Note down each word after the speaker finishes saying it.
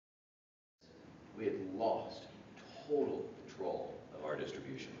we had lost total control of our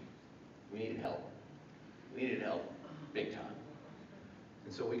distribution. We needed help. We needed help big time.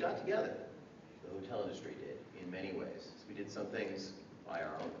 And so we got together. The hotel industry did, in many ways. So we did some things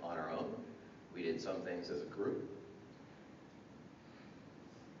on our own. We did some things as a group.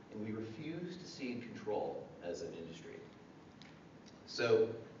 And we refused to cede control as an industry. So,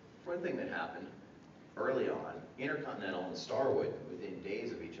 one thing that happened early on, Intercontinental and Starwood, within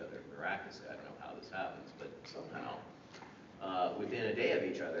days of each other, miraculously, I don't know how this happens, but somehow, within a day of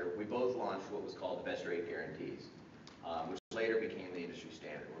each other, we both launched what was called the best rate guarantees, which later became the industry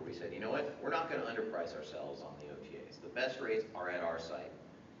standard, where we said, you know what, we're not going to underprice ourselves on the OTAs. The best rates are at our site.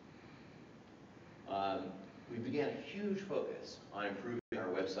 We began a huge focus on improving our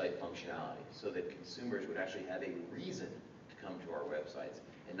website functionality so that consumers would actually have a reason to come to our websites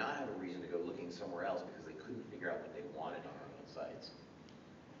and not have a reason to go looking somewhere else because they couldn't figure out what they wanted on our own sites.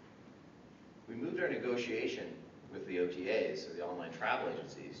 We moved our negotiation with the OTAs, so the online travel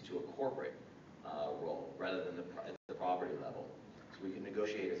agencies, to a corporate role rather than at the property level, so we can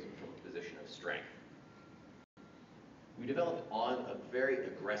negotiate from a position of strength. We developed a very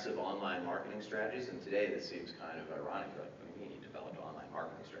aggressive online marketing strategies, and today this seems kind of ironic, but you developed online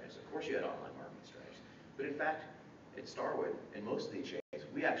marketing strategies. Of course you had online marketing strategies, but in fact, at Starwood and most of the chains,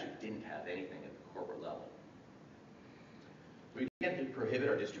 we actually didn't have anything at the corporate level. We began to prohibit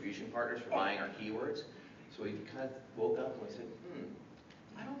our distribution partners from buying our keywords, so we kind of woke up and we said,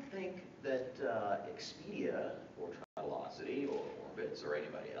 I don't think that Expedia or Travelocity or Orbitz or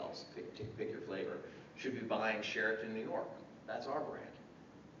anybody else, pick your flavor, should be buying Sheraton New York. That's our brand.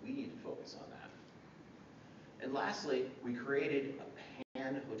 We need to focus on that. And lastly, we created a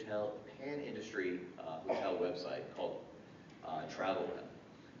pan-industry hotel website called TravelWeb,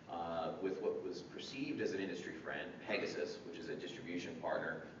 with what was perceived as an industry friend, Pegasus, which is a distribution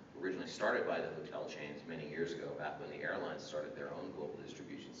partner originally started by the hotel chains many years ago, back when the airlines started their own global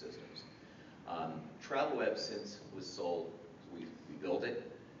distribution systems. TravelWeb since was sold. We built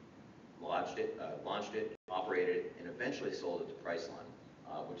it, launched it, operated it, and eventually sold it to Priceline,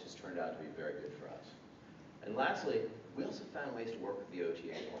 which has turned out to be very good for us. And lastly, we also found ways to work with the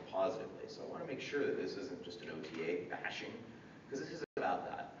OTA more positively. So I want to make sure that this isn't just an OTA bashing, because this is about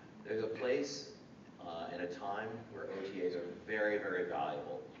that. There's a place and a time where OTAs are very, very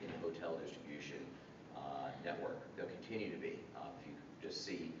valuable in the hotel distribution network. They'll continue to be. If you just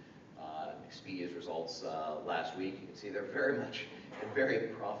see Expedia's results last week, you can see they're very much and very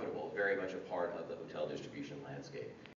profitable, very much a part of the hotel distribution landscape.